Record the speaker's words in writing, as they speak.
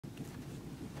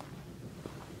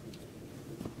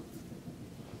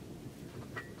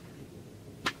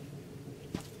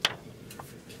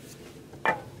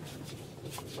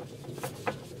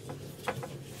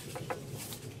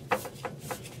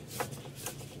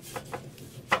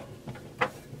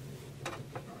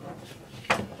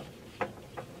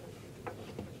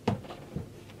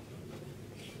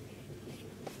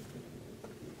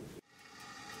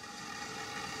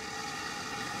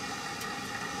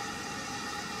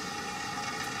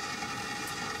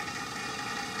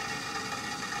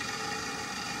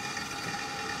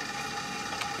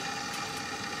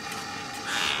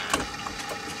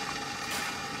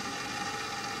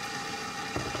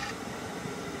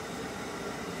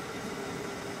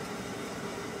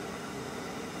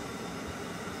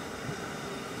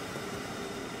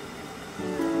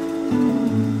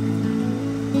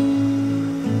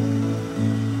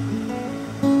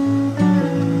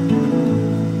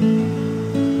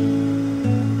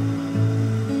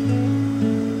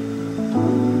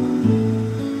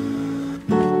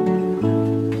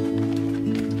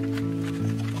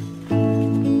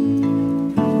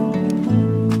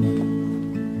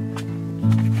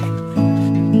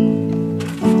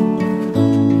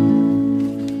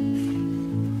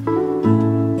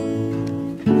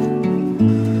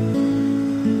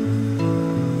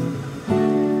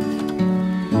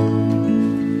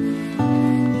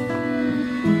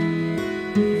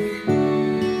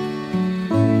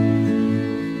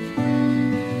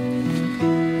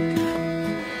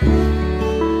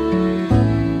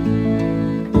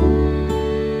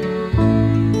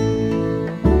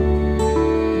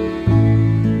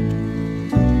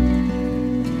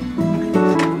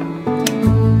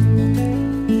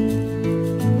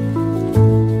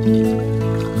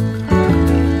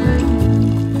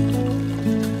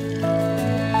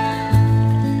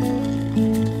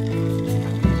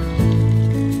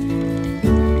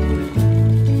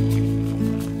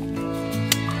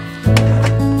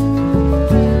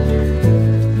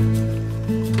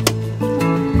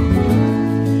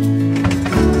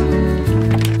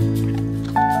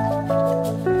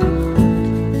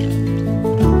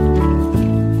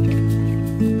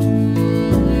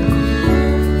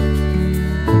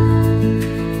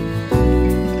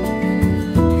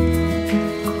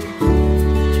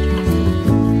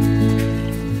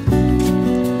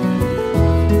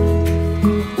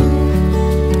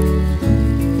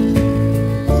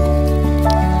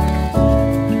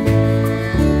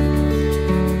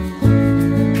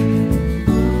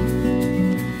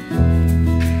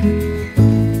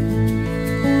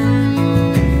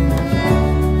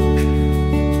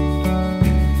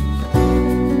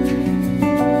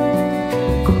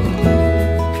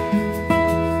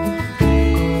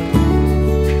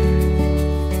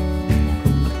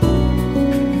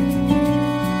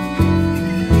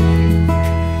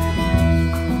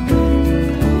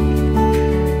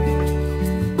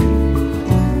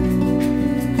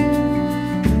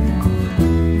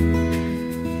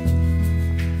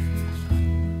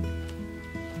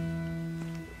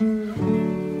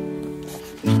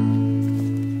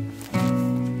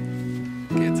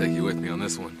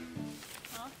this one.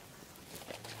 Huh?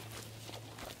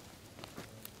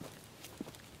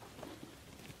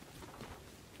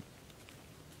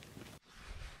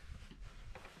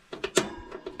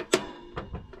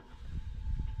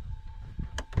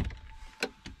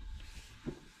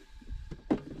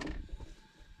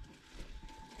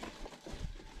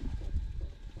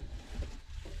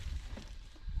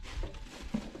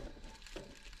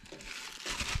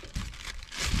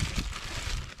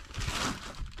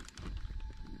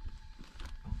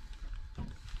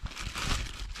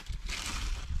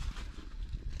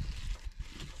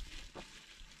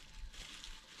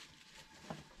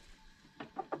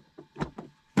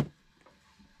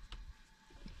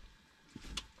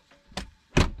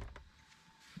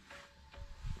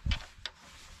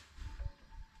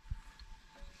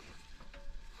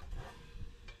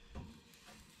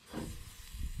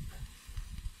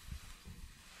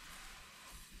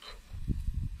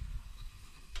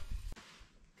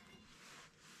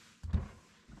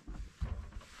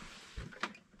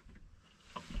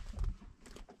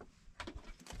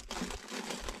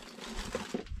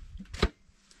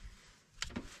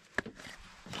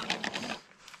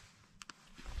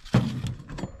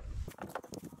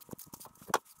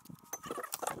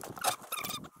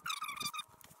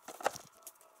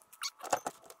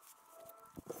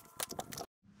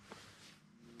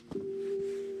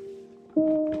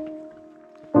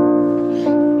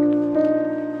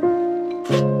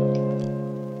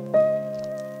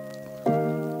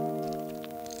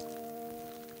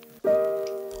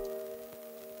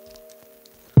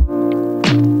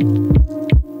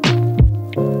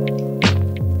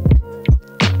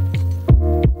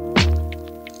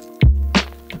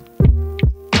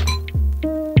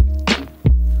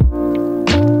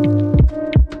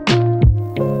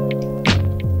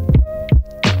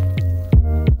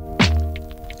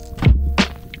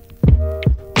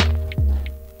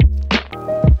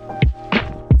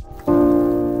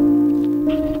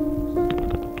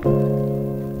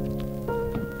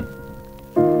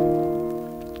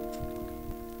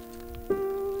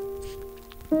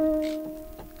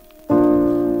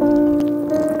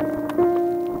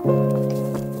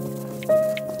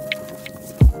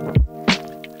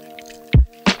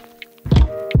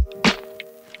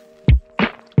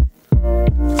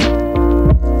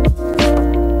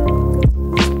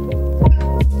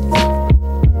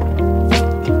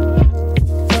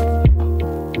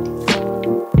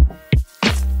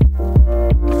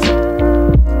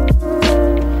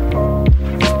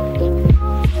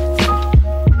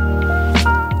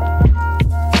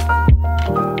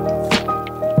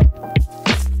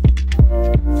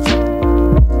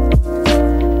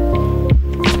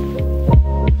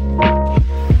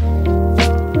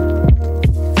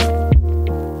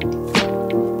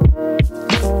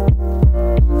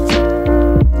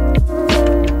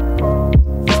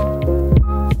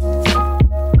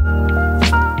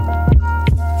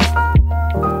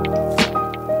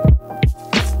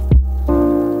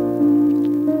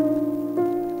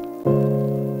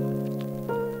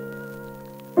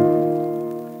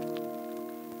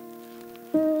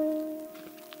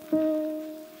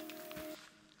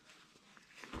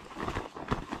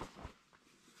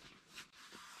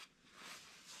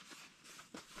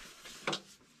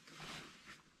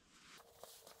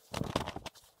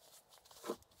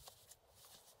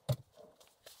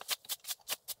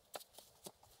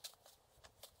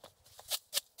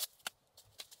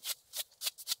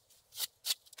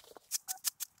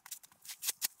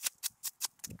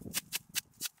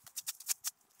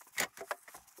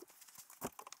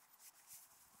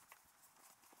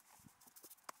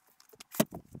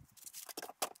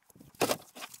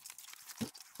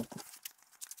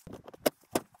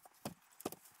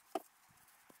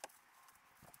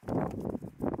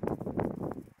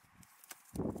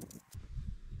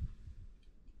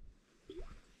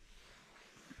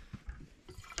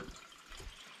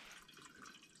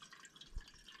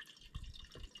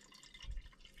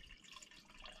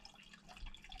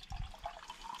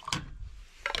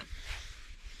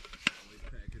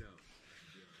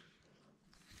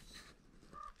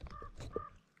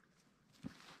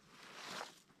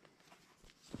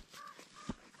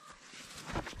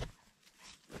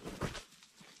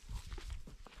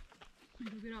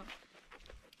 Get up.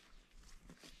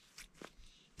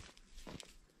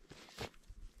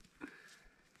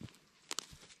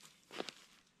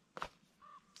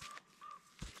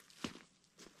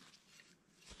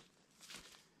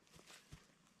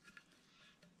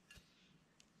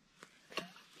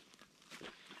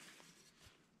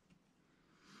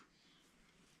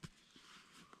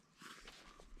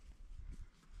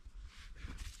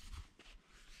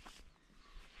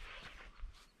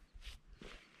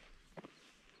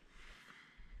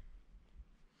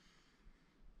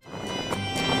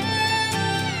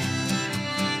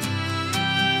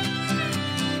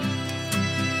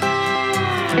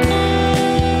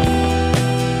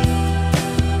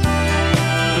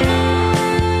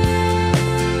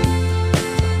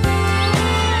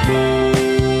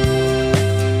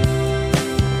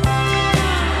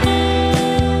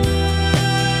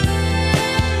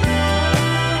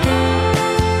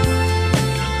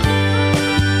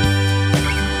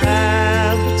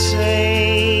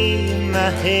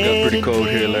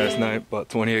 last night, about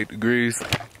 28 degrees.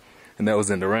 And that was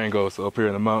in Durango, so up here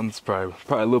in the mountains, probably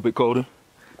a little bit colder.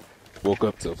 Woke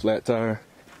up to a flat tire.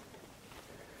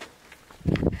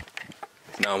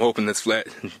 Now I'm hoping it's flat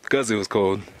because it was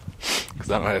cold, because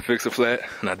I don't have fix a flat,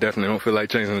 and I definitely don't feel like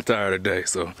changing the tire today.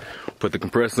 So put the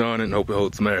compressor on it and hope it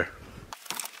holds some air.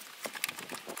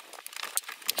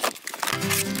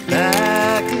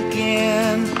 Back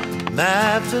again,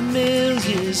 my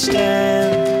familiar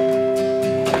stand.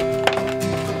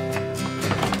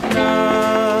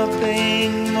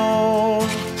 Nothing more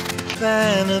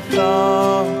than a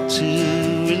thought to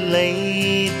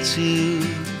relate to.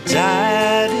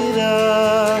 Tied it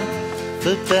up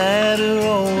for better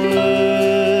or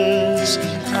worse.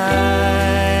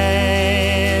 I'm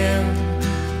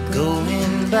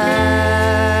going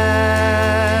back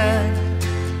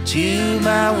to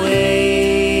my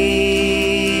ways,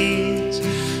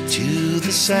 to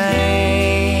the sanctuary.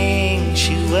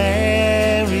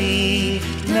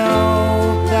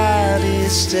 Nobody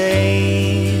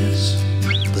stays,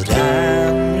 but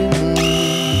I'm removed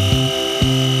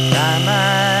by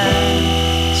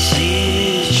my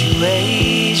situation,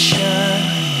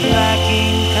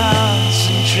 lacking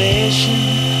concentration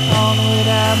on what I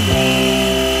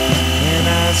mean when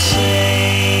I say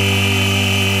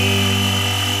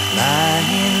my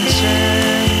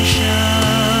intentions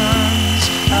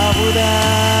are what I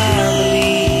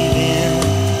believe in.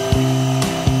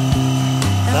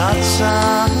 Thoughts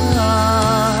are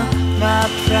my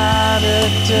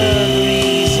product of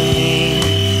reasoning.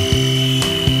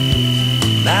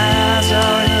 My eyes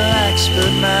are relaxed,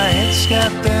 but my head's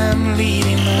got them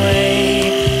leading the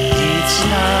way. It's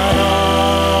not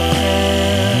often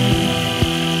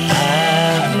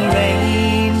I've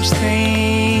arranged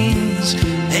things,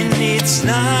 and it's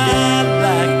not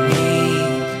like me.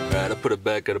 Alright, I put it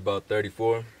back at about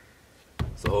 34,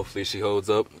 so hopefully she holds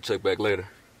up. We'll check back later.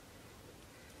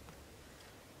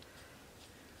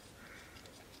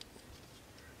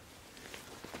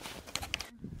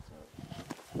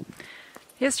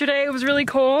 Yesterday it was really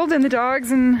cold, and the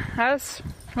dogs and us,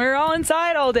 we were all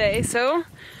inside all day, so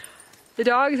the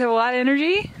dogs have a lot of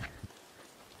energy,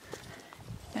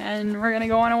 and we're gonna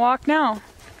go on a walk now.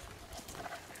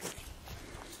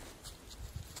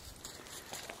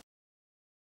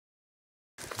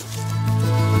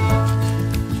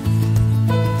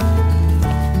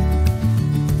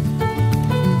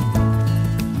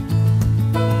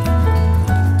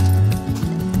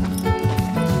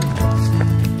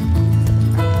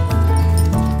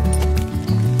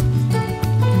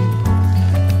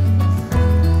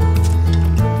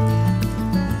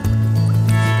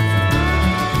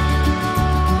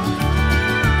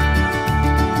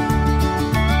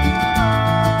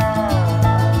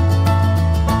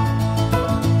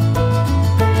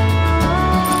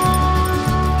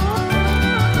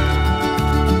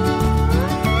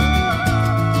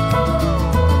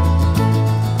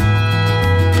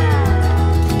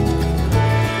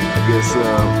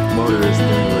 Motorists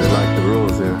don't really like the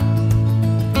rules here.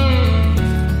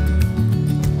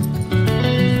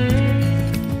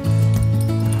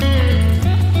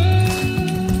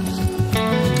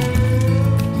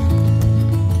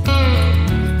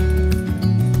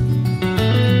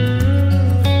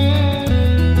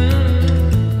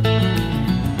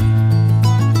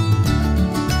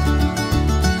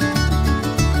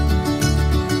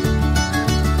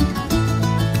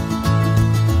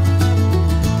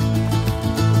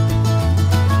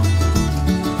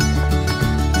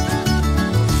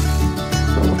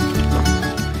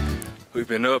 We've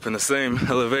been up in the same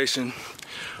elevation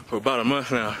for about a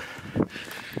month now,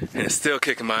 and it's still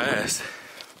kicking my ass.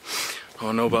 I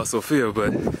don't know about Sophia,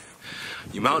 but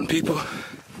you mountain people,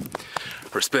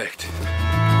 respect.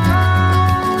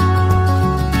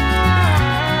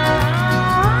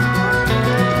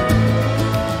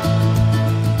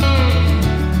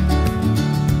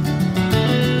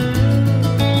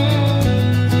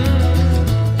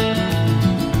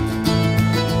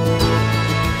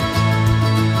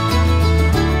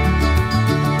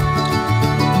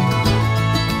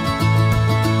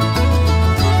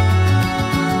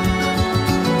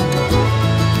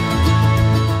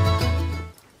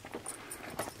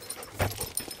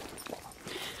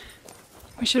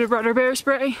 We should have brought our bear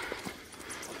spray.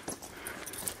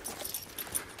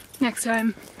 Next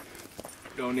time.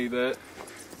 Don't need that.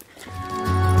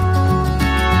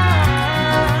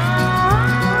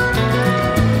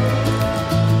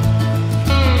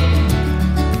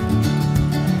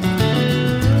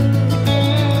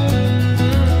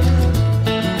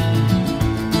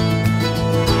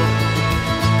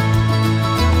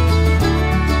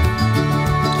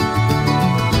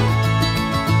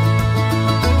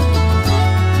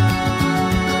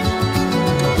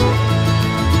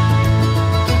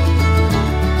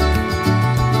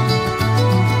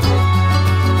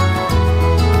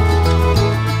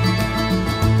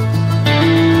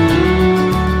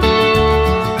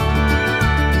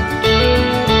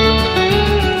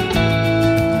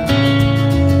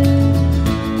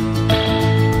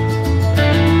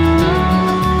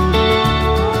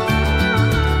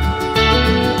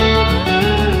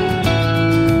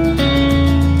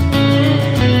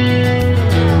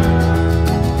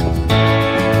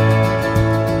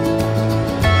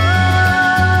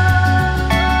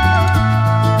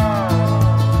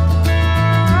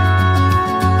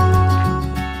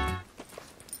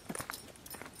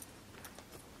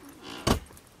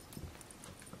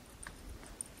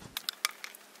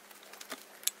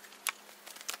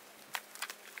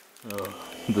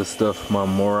 The stuff my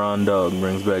moron dog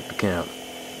brings back to camp.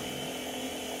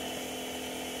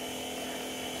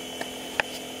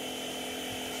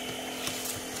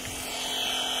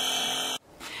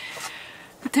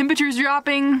 The temperature's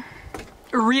dropping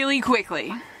really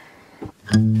quickly. Alright,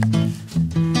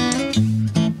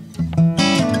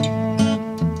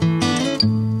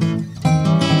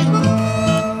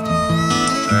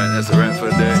 that's a wrap for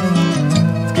the day.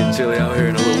 It's getting chilly out here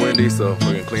and a little windy, so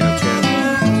we're gonna clean up camp.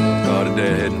 Call it a day,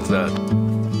 heading inside.